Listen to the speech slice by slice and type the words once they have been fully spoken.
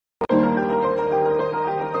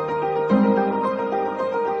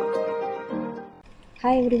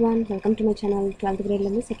Hi everyone, welcome to my channel. 12th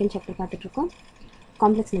grade second chapter பார்த்துட்டு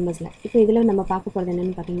complex நம்பர்ஸ்ல. இப்போ இதில் நம்ம பார்க்க போகிறது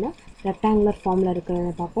என்னன்னு பார்த்தீங்கன்னா ரெக்டாங்குலர் ஃபார்மில்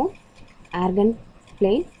இருக்கிறத பார்ப்போம். ஆர்கன்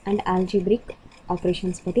பிளேன் அண்ட் ஆல்ஜிப்ரிக்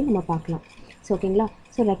ஆப்ரேஷன்ஸ் பற்றி நம்ம பார்க்கலாம். ஸோ ஓகேங்களா.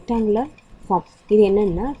 ஸோ ரெக்டாங்குலர் ஃபார்ம் இது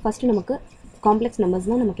என்னென்னா ஃபஸ்ட்டு நமக்கு காம்ப்ளெக்ஸ்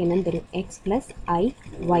நம்பர்ஸ்னால் நமக்கு என்னென்னு தெரியும், எக்ஸ் ப்ளஸ் ஐ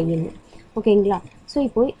ஒய்ன்னு. ஓகேங்களா. ஸோ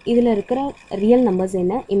இப்போது இதில் இருக்கிற ரியல் நம்பர்ஸ்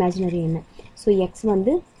என்ன, இமேஜினரி என்ன. ஸோ எக்ஸ்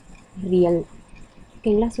வந்து ரியல்,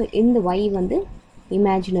 ஓகேங்களா. ஸோ இந்த ஒய் வந்து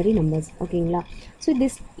இமேஜினரி நம்பர்ஸ், ஓகேங்களா. ஸோ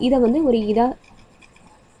இதை வந்து ஒரு இதாக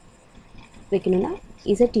வைக்கணும்னா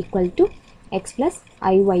Z equal to X plus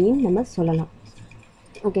ஐஒய்ன்னு நம்ம சொல்லலாம்,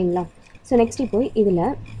 ஓகேங்களா. ஸோ நெக்ஸ்ட் இப்போ இதில்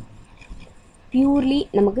பியூர்லி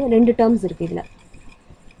நமக்கு ரெண்டு டேர்ம்ஸ் இருக்குது. இதில்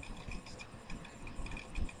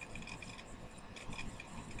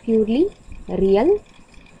பியூர்லி ரியல்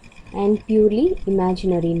அண்ட் பியூர்லி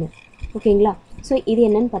இமேஜினரின்னு, ஓகேங்களா. ஸோ இது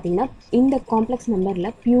என்னன்னு பார்த்தீங்கன்னா இந்த காம்ப்ளெக்ஸ்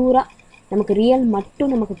நம்பரில் பியூராக நமக்கு ரியல்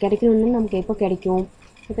மட்டும் நமக்கு கிடைக்கணும்னு நமக்கு எப்போ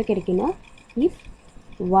கிடைக்கும்னா இஃப்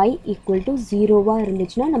y ஈக்குவல் டு 0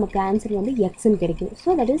 இருந்துச்சுன்னா நமக்கு ஆன்சர் வந்து எக்ஸ்ன்னு கிடைக்கும்.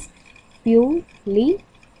 So that is purely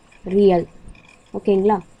real,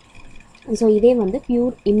 ஓகேங்களா. ஸோ இதே வந்து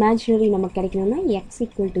பியூர் இமேஜினரி நமக்கு கிடைக்கணும்னா எக்ஸ்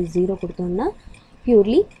ஈக்குவல் டு 0 கொடுத்தோம்னா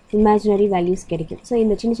பியூர்லி இமேஜினரி வேல்யூஸ் கிடைக்கும். ஸோ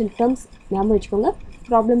இந்த சின்ன சின்ன டேர்ம்ஸ் ஞாபகம் வச்சுக்கோங்க.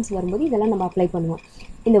 ப்ராப்ளம்ஸ் வரும்போது இதெல்லாம் நம்ம அப்ளை பண்ணுவோம்.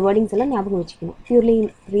 இந்த வேர்டிங்ஸ் எல்லாம் ஞாபகம் வச்சுக்கணும், பியூர்லி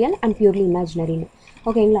ரியல் அண்ட் பியூர்லி இமேஜினரின்னு,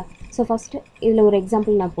 ஓகேங்களா. ஸோ ஃபஸ்ட்டு இதில் ஒரு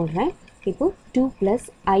எக்ஸாம்பிள் நான் போடுறேன். இப்போது 2 ப்ளஸ்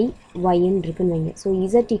ஐ ஒய்ன்னு இருக்குன்னு வைங்க. So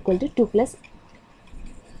Z equal to 2 plus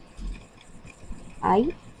ஐ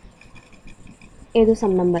ஏதோ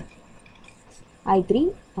சம் நம்பர் i3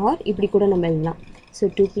 ஆர் இப்படி கூட நம்ம எழுதலாம். ஸோ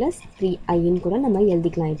 2 ப்ளஸ் 3iன்னு கூட நம்ம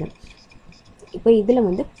எழுதிக்கலாம். இது இப்போ இதில்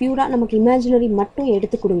வந்து பியூராக நமக்கு இமேஜினரி மட்டும்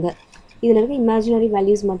எடுத்து கொடுங்க. இதில் இருக்க இமேஜினரி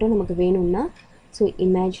வேல்யூஸ் மட்டும் நமக்கு வேணும்னா so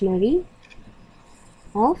imaginary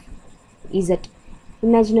of Z,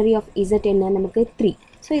 imaginary of Z என்ன நமக்கு 3.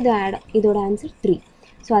 ஸோ இதோட ஆன்சர் 3.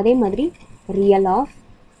 ஸோ அதே மாதிரி ரியல் ஆஃப்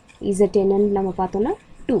இசட் என்னன்னு நம்ம பார்த்தோம்னா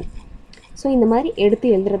 2. ஸோ இந்த மாதிரி எடுத்து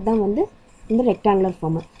எழுதுறது தான் வந்து இந்த ரெக்டாங்குலர்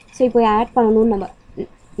ஃபார்மு. ஸோ இப்போ ஆட் பண்ணணும்னு நம்ம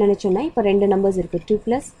நினச்சோன்னா இப்போ ரெண்டு நம்பர்ஸ் இருக்குது, 2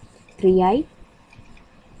 ப்ளஸ் 3i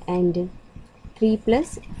அண்டு 3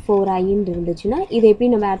 ப்ளஸ் 4iன்னு இருந்துச்சுன்னா இதை எப்படி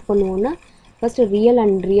நம்ம ஆட் பண்ணுவோம்னா first real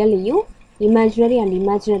and ரியலையும் imaginary and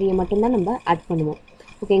இமேஜினரியை மட்டும்தான் நம்ம ஆட் பண்ணுவோம்,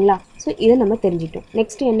 ஓகேங்களா. ஸோ இதை நம்ம தெரிஞ்சுக்கிட்டோம்.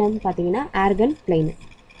 நெக்ஸ்ட் என்னன்னு பார்த்தீங்கன்னா ஆர்கன் பிளெயின்.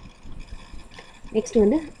 நெக்ஸ்ட்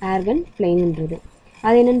வந்து ஆர்கன் பிளெயின்ன்றது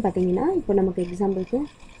அது என்னன்னு பார்த்தீங்கன்னா இப்போ நமக்கு எக்ஸாம்பிளுக்கு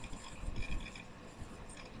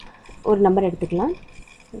ஒரு நம்பர் எடுத்துக்கலாம்.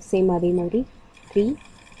 சேம் அதே மாதிரி 3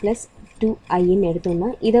 ப்ளஸ் 2iன்னு எடுத்தோம்னா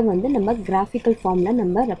இதை வந்து நம்ம கிராஃபிக்கல் ஃபார்மில்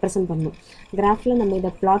நம்ம ரெப்ரசன்ட் பண்ணணும். கிராஃபில் நம்ம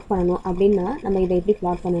இதை ப்ளாட் பண்ணணும் அப்படின்னா நம்ம இதை எப்படி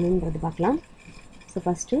ப்ளாட் பண்ணணுன்றது பார்க்கலாம். ஸோ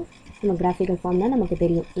ஃபஸ்ட்டு நம்ம கிராஃபிக்கல் ஃபார்ம்னால் நமக்கு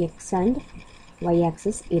தெரியும் எக்ஸ் அண்ட் y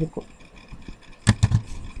ஆக்சிஸ் இருக்கும்.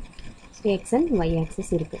 So X and y axis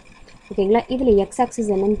இருக்குது, ஓகேங்களா. இதில் எக்ஸ் ஆக்சிஸ்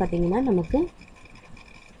என்னன்னு பார்த்தீங்கன்னா நமக்கு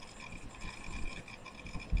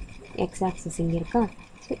எக்ஸ் ஆக்சிஸ் இங்கே இருக்கா.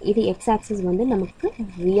 ஸோ இது எக்ஸ் ஆக்சிஸ் வந்து நமக்கு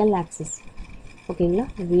ரியல் ஆக்சிஸ், ஓகேங்களா,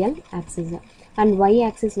 real axis. And y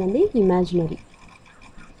axis வந்து இமேஜினரி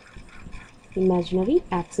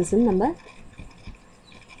ஆக்சிஸ்ன்னு நம்ம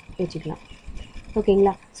வச்சுக்கலாம்,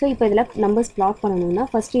 ஓகேங்களா. ஸோ இப்போ இதில் நம்பர்ஸ் ப்ளாட் பண்ணணும்னா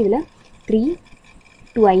ஃபஸ்ட்டு இதில் 3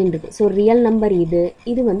 2i இருக்குது. ஸோ ரியல் நம்பர்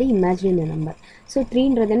இது வந்து இமேஜினரி நம்பர். ஸோ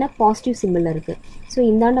 3ன்றது என்ன பாசிட்டிவ் சிம்பிளில் இருக்குது. ஸோ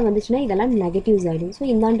இந்தாண்ட வந்துச்சுன்னா இதெல்லாம் நெகட்டிவ்ஸ் ஆகிடும். ஸோ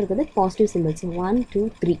இந்தாண்ட இருக்கிறது பாசிட்டிவ் சிம்பிள்ஸ் 1 2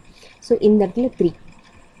 3. ஸோ இந்த இடத்துல 3.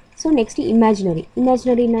 ஸோ நெக்ஸ்ட்டு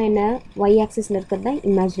இமேஜினரினா என்ன, y ஆக்சிஸில் இருக்கிறது தான்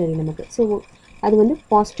இமேஜினரி நமக்கு. ஸோ அது வந்து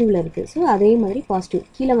பாசிட்டிவில் இருக்குது. ஸோ அதே மாதிரி பாசிட்டிவ்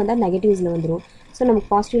கீழே வந்தால் நெகட்டிவ்ஸில் வந்துடும். ஸோ நமக்கு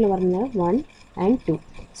பாசிட்டிவில் வரதுனால 1 and 2.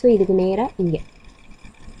 ஸோ இதுக்கு நேராக இங்கே,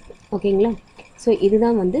 ஓகேங்களா. ஸோ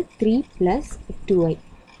இதுதான் வந்து 3 ப்ளஸ் 2i.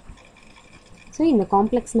 ஸோ இந்த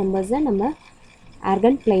காம்ப்ளெக்ஸ் நம்பர்ஸை நம்ம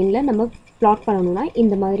ஆர்கன் பிளெயினில் நம்ம ப்ளாட் பண்ணணும்னா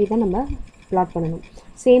இந்த மாதிரி தான் நம்ம ப்ளாட் பண்ணணும்.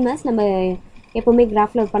 சேம் ஆஸ் நம்ம எப்போவுமே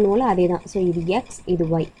கிராஃபில் பண்ணுவோம்ல அதே தான். ஸோ இது எக்ஸ், இது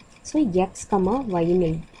ஒய். ஸோ எக்ஸ் கம்மா ஒய்ன்னு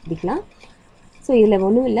எழுதிக்கலாம். ஸோ இதில்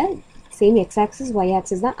ஒன்றும் இல்லை, same X axis Y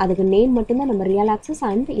axis தான். அதுக்கு நேம் மட்டும்தான் நம்ம ரியல் ஆக்சிஸ்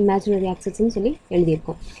அண்ட் இமேஜினரி ஆக்சிஸ்ன்னு சொல்லி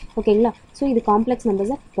எழுதியிருக்கோம், ஓகேங்களா. ஸோ இது காம்ப்ளெக்ஸ்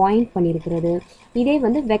நம்பர்ஸை பாயிண்ட் பண்ணியிருக்கிறது. இதே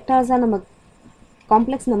வந்து வெக்டார்ஸாக நம்ம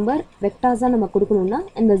காம்ப்ளெக்ஸ் நம்பர் வெக்டார்ஸாக நம்ம கொடுக்கணுன்னா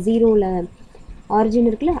இந்த 0ல் ஆரிஜின்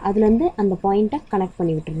இருக்குல்ல அதுலேருந்து அந்த பாயிண்ட்டை கனெக்ட்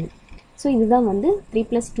பண்ணி விட்டுருணும். ஸோ இதுதான் வந்து 3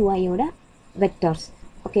 ப்ளஸ் 2iயோட வெக்டார்ஸ்,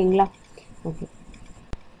 ஓகேங்களா. ஓகே.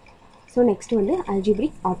 ஸோ நெக்ஸ்ட் வந்து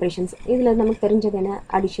அல்ஜிப்ரிக் ஆப்ரேஷன்ஸ். இதில் நமக்கு தெரிஞ்சது என்ன,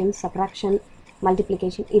 அடிஷன், சப்ராக்ஷன்,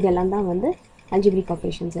 மல்டிப்ளிகேஷன், இதெல்லாம் தான் வந்து அல்ஜிப்ரிக்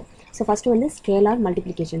ஆப்ரேஷன்ஸு. ஸோ ஃபஸ்ட்டு வந்து ஸ்கேலார்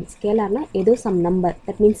மல்டிப்ளிகேஷன். ஸ்கேலார்னால் ஏதோ sum number,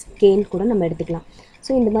 that means can கூட நம்ம எடுத்துக்கலாம்.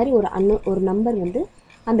 ஸோ இந்த மாதிரி ஒரு நம்பர் வந்து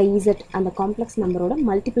அந்த இசட் அந்த காம்ப்ளெக்ஸ் நம்பரோட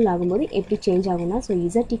மல்டிபிள் ஆகும்போது எப்படி சேஞ்ச் ஆகும்னா so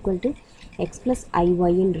Z equal to x plus iy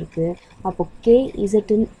ன்னு இருக்கு. அப்போ kz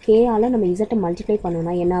k ஆல நம்ம z மல்டிப்ளை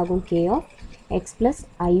பண்ணோம்னா என்ன ஆகும்? k of x plus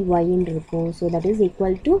iy ன்னு இருக்கும். so that is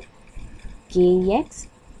equal to kx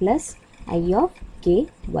plus I of ky.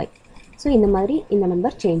 So இந்த மாதிரி இந்த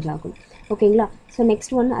நம்பர் சேஞ்ச் ஆகும். ஓகேங்களா? ஸோ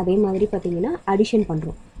நெக்ஸ்ட் ஒன் அதே மாதிரி பார்த்தீங்கன்னா அடிஷன்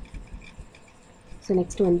பண்ணுறோம். ஸோ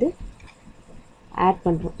நெக்ஸ்ட் வந்து ஆட்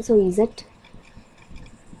பண்ணுறோம். So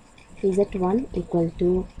z1 equal to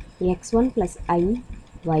x1 plus I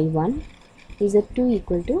y1, z2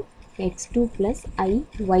 equal to x2 plus I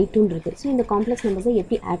y2 இருக்குது. ஸோ இந்த காம்ப்ளெக்ஸ் நம்பர்ஸை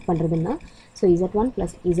எப்படி ஆட் பண்ணுறதுன்னா, ஸோ z1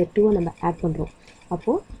 plus z2 நம்ம ஆட் பண்ணுறோம்.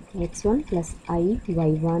 அப்போது x1 plus I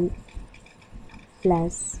y1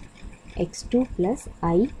 plus x2 plus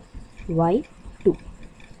I y2.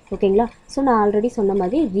 ஓகேங்களா? So நான் ஆல்ரெடி சொன்ன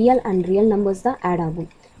மாதிரி ரியல் அண்ட் ரியல் நம்பர்ஸ் தான் ஆட் ஆகும்.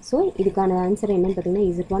 ஸோ இதுக்கான ஆன்சர் என்னன்னு பார்த்தீங்கன்னா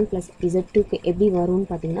z1 plus z2க்கு எப்படி வரும்னு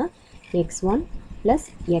பார்த்தீங்கன்னா x1 plus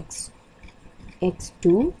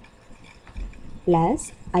x2 plus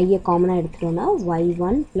ஐயை காமனாக எடுத்துட்டோன்னா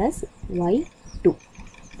y1 plus y2.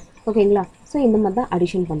 ஓகேங்களா? ஸோ இந்த மாதிரி தான்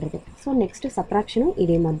அடிஷன் பண்ணுறது. ஸோ நெக்ஸ்ட்டு சப்ராக்ஷனும்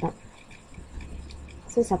இதே மாதிரி தான்.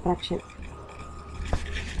 ஸோ சப்ராக்ஷன்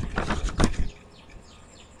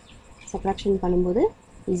பண்ணும்போது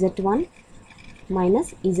z1 minus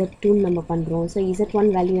z2 நம்ம பண்ணுறோம். ஸோ z1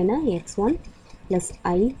 வேல்யூ என்ன? x1 plus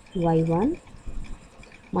I y1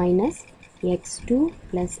 minus x2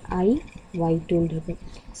 plus I y2 இருக்குது.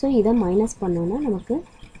 ஸோ இதை மைனஸ் பண்ணோன்னா நமக்கு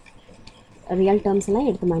ரியல் டேர்ம்ஸ் எல்லாம்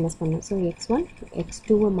எடுத்து மைனஸ் பண்ணணும். ஸோ x1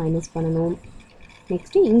 x2வை மைனஸ் பண்ணணும்.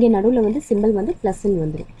 நெக்ஸ்ட்டு இங்கே நடுவில் வந்து சிம்பிள் வந்து ப்ளஸ்ன்னு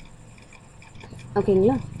வந்துடும்.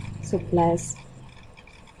 ஓகேங்களா? So plus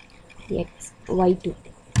y2,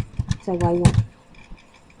 so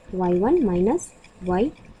y1 minus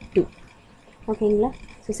y2. ஓகேங்களா?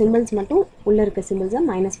 ஸோ சிம்பிள்ஸ் மட்டும் உள்ளே இருக்க சிம்பிள்ஸை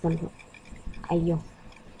மைனஸ் பண்ணுறோம். ஐயோ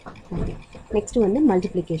ஓகே. நெக்ஸ்ட்டு வந்து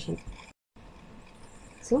மல்டிப்ளிகேஷன்.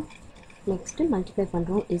 ஸோ நெக்ஸ்ட்டு மல்டிப்ளை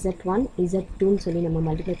பண்ணுறோம். z1 z2ன்னு சொல்லி நம்ம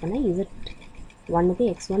மல்டிப்ளை பண்ண z1க்கு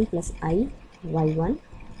x1 plus I y1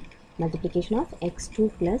 multiplication of x2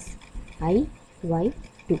 plus I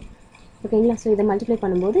y2. ஓகேங்களா? ஸோ இதை மல்டிப்ளை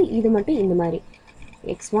பண்ணும்போது இது மட்டும் இந்த மாதிரி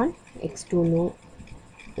x1 x2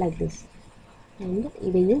 like this and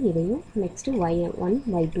இதையும் நெக்ஸ்ட்டு y1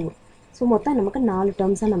 y2. ஸோ மொத்தம் நமக்கு 4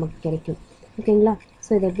 டேர்ம்ஸாக நமக்கு கிடைக்கும். ஓகேங்களா? ஸோ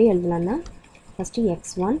இதை எப்படி எழுதலாம்னா ஃபஸ்ட்டு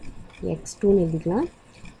x1 x2ன்னு எழுதிக்கலாம்.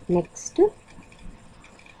 நெக்ஸ்ட்டு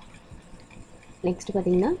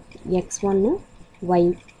பார்த்தீங்கன்னா x1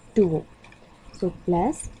 y2. So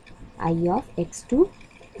plus I of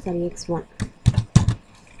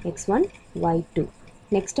x1 y2.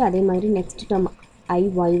 Next அதே மாதிரி நெக்ஸ்ட் டேர்ம் I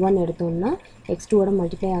y1 எடுத்தோம்னா x2ஓட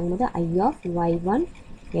மல்டிப்ளை ஆகும்போது I of y1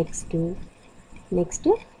 x2.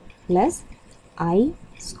 Next plus I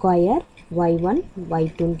square y1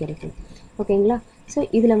 y2ன்னு கிடைக்கும். ஓகேங்களா? ஸோ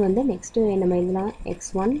இதில் வந்து நெக்ஸ்ட்டு என்ன எழுதலாம்?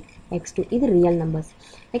 x1 x2 இது ரியல் நம்பர்ஸ்.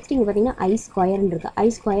 நெக்ஸ்ட் இங்கே பார்த்தீங்கன்னா I ஸ்கொயர்ன்னு இருக்குது. I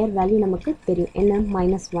ஸ்கொயர் வேல்யூ நமக்கு தெரியும் என்ன?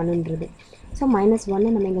 -1ன்றது. ஸோ -1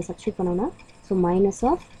 நம்ம இங்கே சப்ஸ்டியூட் பண்ணோன்னா ஸோ மைனஸ்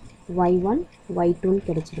ஆஃப் y1 y2ன்னு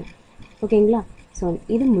கிடைச்சிடும். ஓகேங்களா? ஸோ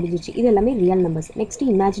இது முடிஞ்சிச்சு. இது எல்லாமே real numbers. Next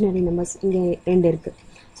imaginary numbers இங்கே 2 இருக்குது.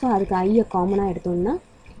 ஸோ அதுக்கு ஐயை காமனாக எடுத்தோம்னா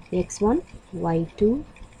x1 y2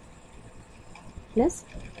 plus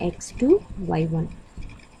x2 y1.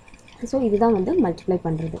 So இதுதான் வந்து மல்டிப்ளை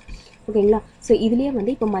பண்ணுறது. ஓகேங்களா? ஸோ இதுலேயே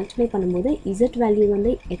வந்து இப்போ மல்டிப்ளை பண்ணும்போது z வேல்யூ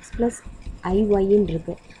வந்து x ப்ளஸ் iy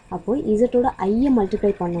இருக்குது. அப்போது இசட்டோட ஐயை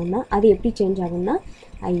மல்டிப்ளை பண்ணோம்னா அது எப்படி சேஞ்ச் ஆகும்னா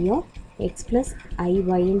I of x plus iy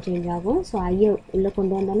change ஆகும். ஸோ ஐயை உள்ளே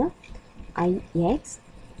கொண்டு வந்தோன்னா ix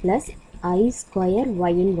ப்ளஸ் I ஸ்கொயர்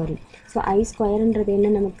yன்னு வரும். ஸோ I ஸ்கொயர்ன்றது என்ன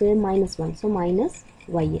நமக்கு? -1. So minus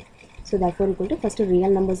y. So therefore equal to first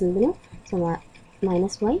real numbers எழுதணும். So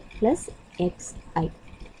 -y plus xi.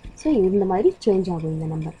 So இந்த மாதிரி சேஞ்ச் ஆகும் இந்த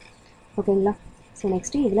நம்பர். ஓகேங்களா? ஸோ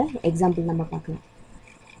நெக்ஸ்ட்டு இதில் எக்ஸாம்பிள் நம்ம பார்க்கலாம்.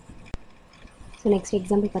 ஸோ நெக்ஸ்ட்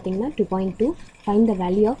எக்ஸாம்பிள் பார்த்தீங்கன்னா 2.2 find the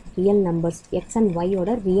value of real numbers X and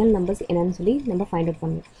ஒய்யோட ரியல் நம்பர்ஸ் என்னன்னு சொல்லி நம்ம ஃபைண்ட் அவுட்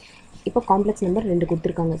பண்ணணும். இப்போ காம்ப்ளெக்ஸ் நம்பர் 2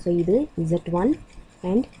 கொடுத்துருக்காங்க. ஸோ இது z1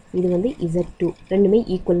 அண்ட் இது வந்து z2 ரெண்டுமே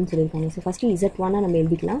ஈக்குவல்னு சொல்லியிருக்காங்க. ஸோ ஃபஸ்ட்டு z1 நம்ம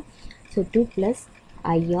எழுதிக்கலாம். So 2 plus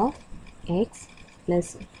I of x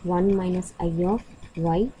plus 1 minus I of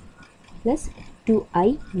y plus 2i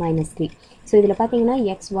minus 3. So இதில் பார்த்தீங்கன்னா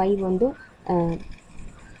எக்ஸ் ஒய் வந்து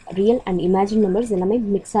ரியல் அண்ட் இமேஜின் நம்பர்ஸ் எல்லாமே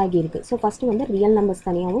மிக்ஸ் ஆகியிருக்கு. ஸோ ஃபஸ்ட்டு வந்து ரியல் நம்பர்ஸ்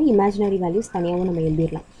தனியாகவும் இமேஜினரி வேல்யூஸ் தனியாகவும் நம்ம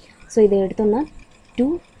எழுதிடலாம். ஸோ இதை எடுத்தோம்னா 2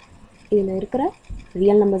 இதில் இருக்கிற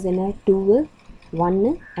ரியல் நம்பர்ஸ் என்ன? 2 1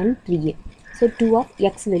 அண்ட் 3. ஸோ 2 ஆஃப்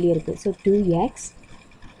எக்ஸ் வெளியே இருக்குது. So 2x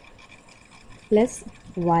plus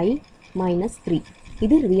Y minus 3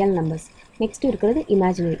 இது ரியல் நம்பர்ஸ். நெக்ஸ்ட் இருக்கிறது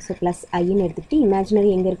இமேஜினரி. ஸோ ப்ளஸ் ஐன்னு எடுத்துக்கிட்டு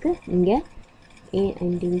இமேஜினரி எங்கே இருக்குது? இங்கே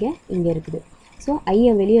அண்ட் இங்கே இருக்குது. ஸோ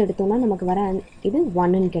ஐயை வெளியே எடுத்தோம்னா நமக்கு வர இது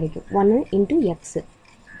 1ன்னு கிடைக்கும். 1 into x,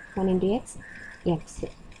 1 into X x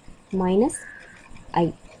minus ஐ,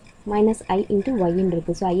 மைனஸ் ஐ இன்ட்டு ஒய்ன்னு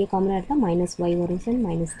இருக்குது. ஸோ ஐயை காமனாக எடுத்தால் மைனஸ் ஒய் வரும் சார்,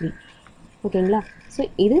 மைனஸ் 3. ஓகேங்களா? ஸோ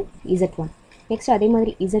இது Z1. நெக்ஸ்ட் அதே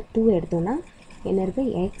மாதிரி Z2 எடுத்தோன்னா என்ன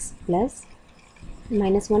இருக்குது, X plus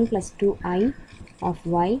minus 1 plus 2i of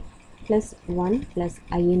Y plus 1 plus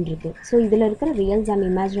ஐன்னு இருக்குது. ஸோ இதில் இருக்கிற ரியல்ஸ் அண்ட்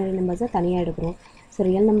இமேஜினரி நம்பர்ஸை தனியாக எடுக்கிறோம். ஸோ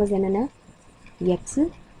ரியல் நம்பர்ஸ் என்னென்ன, எக்ஸு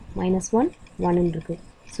மைனஸ் 1 1ன்னு இருக்குது.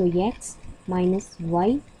 So X minus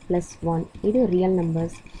Y plus 1 இது ரியல்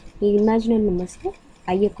நம்பர்ஸ். இமேஜினரி நம்பர்ஸ்க்கு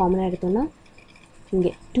ஐயை காமனாக எடுத்தோன்னா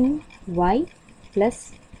இங்கே 2y ப்ளஸ்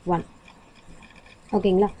 1.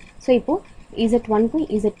 ஓகேங்களா? ஸோ இப்போது Z1க்கும்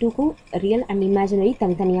Z2க்கும் ரியல் அண்ட் இமேஜினரி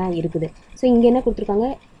தனித்தனியாக இருக்குது. ஸோ இங்கே என்ன கொடுத்துருக்காங்க,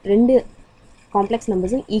 ரெண்டு காம்ப்ளெக்ஸ்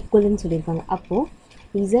நம்பர்ஸும் ஈக்குவல்னு சொல்லியிருக்காங்க.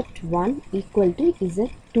 அப்போது Z1 ஈக்குவல் டு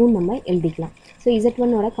Z2 நம்ம எழுதிக்கலாம். ஸோ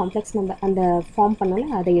Z1ஓட காம்ப்ளெக்ஸ் நம்பர் அந்த ஃபார்ம் பண்ணால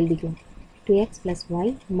அதை எழுதிக்கலாம். 2x plus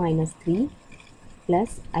Y minus 3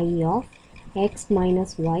 plus I of X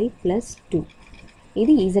minus Y plus 2.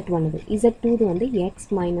 இது Z1. Z2 வந்து X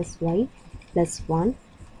minus Y plus 1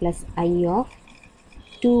 plus I of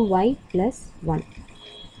 2y plus 1.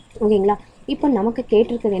 ஓகேங்களா? இப்போ நமக்கு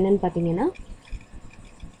கேட்டிருக்கிறது என்னென்னு பார்த்தீங்கன்னா,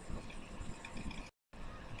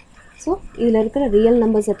 ஸோ இதில் இருக்கிற ரியல்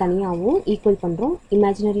நம்பர்ஸை தனியாகவும் ஈக்குவல் பண்ணுறோம்,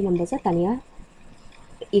 இமேஜினரி நம்பர்ஸை தனியாக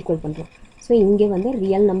ஈக்குவல் பண்ணுறோம். ஸோ இங்கே வந்து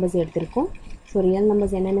ரியல் நம்பர்ஸ் எடுத்திருக்கோம். ஸோ ரியல்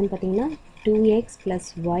நம்பர்ஸ் என்னென்னு பார்த்தீங்கன்னா 2x plus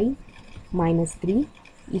Y minus 3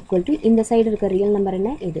 equal to இந்த சைடு இருக்க ரியல் நம்பர்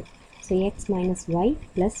என்ன இது. So X minus Y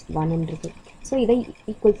plus 1 இருக்குது. ஸோ இதை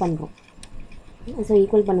ஈக்குவல் பண்ணுறோம். ஸோ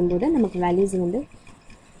ஈக்குவல் பண்ணும்போது நமக்கு வேல்யூஸ் வந்து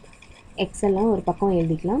எக்ஸ் எல்லாம் ஒரு பக்கம்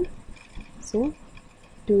எழுதிக்கலாம். ஸோ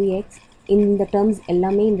 2x இந்த டேர்ம்ஸ்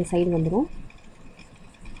எல்லாமே இந்த சைடு வந்துடும்.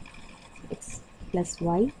 X plus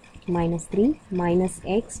Y minus 3 minus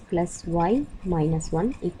X plus Y minus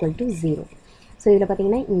 1 equal to 0. So இதில்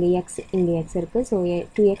பார்த்தீங்கன்னா இங்கே எக்ஸ் இருக்குது. So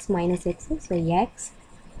 2x minus x, so X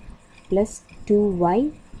plus 2y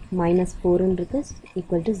minus 4ன்னு இருக்குது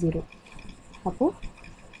ஈக்குவல் டு 0. அப்போது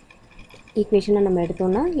ஈக்குவேஷனை நம்ம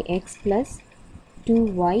எடுத்தோம்னா X plus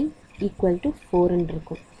 2y equal to 4ன்னு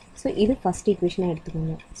இருக்கும். ஸோ இது ஃபஸ்ட் ஈக்குவேஷனாக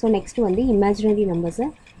எடுத்துக்கோங்க. ஸோ நெக்ஸ்ட்டு வந்து இமேஜினரி நம்பர்ஸை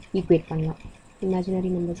ஈக்குவேட் பண்ணலாம். இமேஜினரி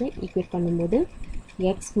நம்பர்ஸை ஈக்குவேட் பண்ணும்போது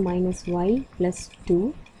X minus Y plus 2.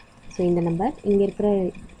 So இந்த நம்பர் இங்கே இருக்கிற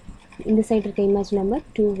இந்த சைடு இருக்க image number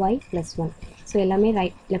 2y plus 1. So எல்லாமே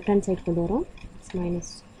லெஃப்ட் ஹேண்ட் சைடு கொண்டு வரோம்.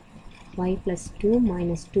 Minus y plus 2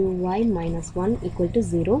 minus 2y minus 1 equal to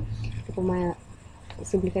 0. இப்போ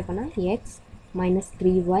சிம்பிளிஃபை பண்ணால் X minus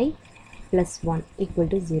 3y plus 1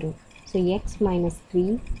 equal to 0. So X minus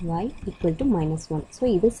 3y equal to minus 1. So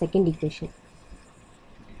இது second equation.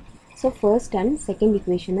 So first and second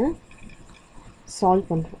ஈக்குவேஷனை solve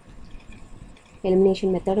பண்ணுறோம்.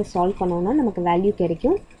 Elimination மெத்தடை solve பண்ணோன்னா நமக்கு value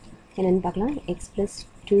கிடைக்கும். என்னென்னு பார்க்கலாம். X plus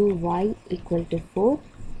 2y equal to 4,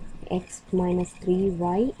 X minus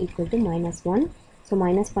 3y equal to minus 1. So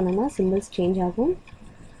minus பண்ணோன்னா சிம்பிள்ஸ் சேஞ்ச் ஆகும்.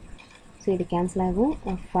 ஸோ இது கேன்சல் ஆகும்.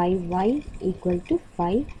 5y equal to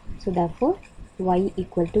 5. So therefore y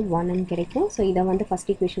equal to 1ன்னு கிடைக்கும். ஸோ இதை வந்து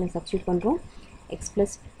ஃபஸ்ட் ஈக்குவேஷனை சப்ஸ்டியூட் பண்ணுறோம். X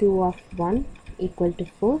plus 2 of 1 equal to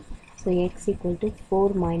 4. So X equal to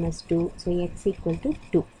 4 minus 2. So X equal to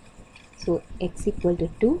 2. So X equal to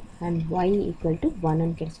 2 and Y equal to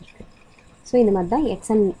 1ன்னு கிடைச்சிருக்கு. So இந்த மாதிரி தான்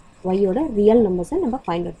X and ஒய்யோட ரியல் நம்பர்ஸை நம்ம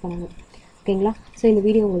ஃபைண்ட் அவுட் பண்ணணும். ஓகேங்களா? ஸோ இந்த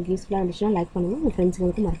வீடியோ உங்களுக்கு யூஸ்ஃபுல்லாக இருந்துச்சுன்னா லைக் பண்ணுங்கள், உங்கள்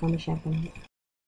ஃப்ரெண்ட்ஸுங்களுக்கு மறக்காமல் ஷேர் பண்ணுங்கள்.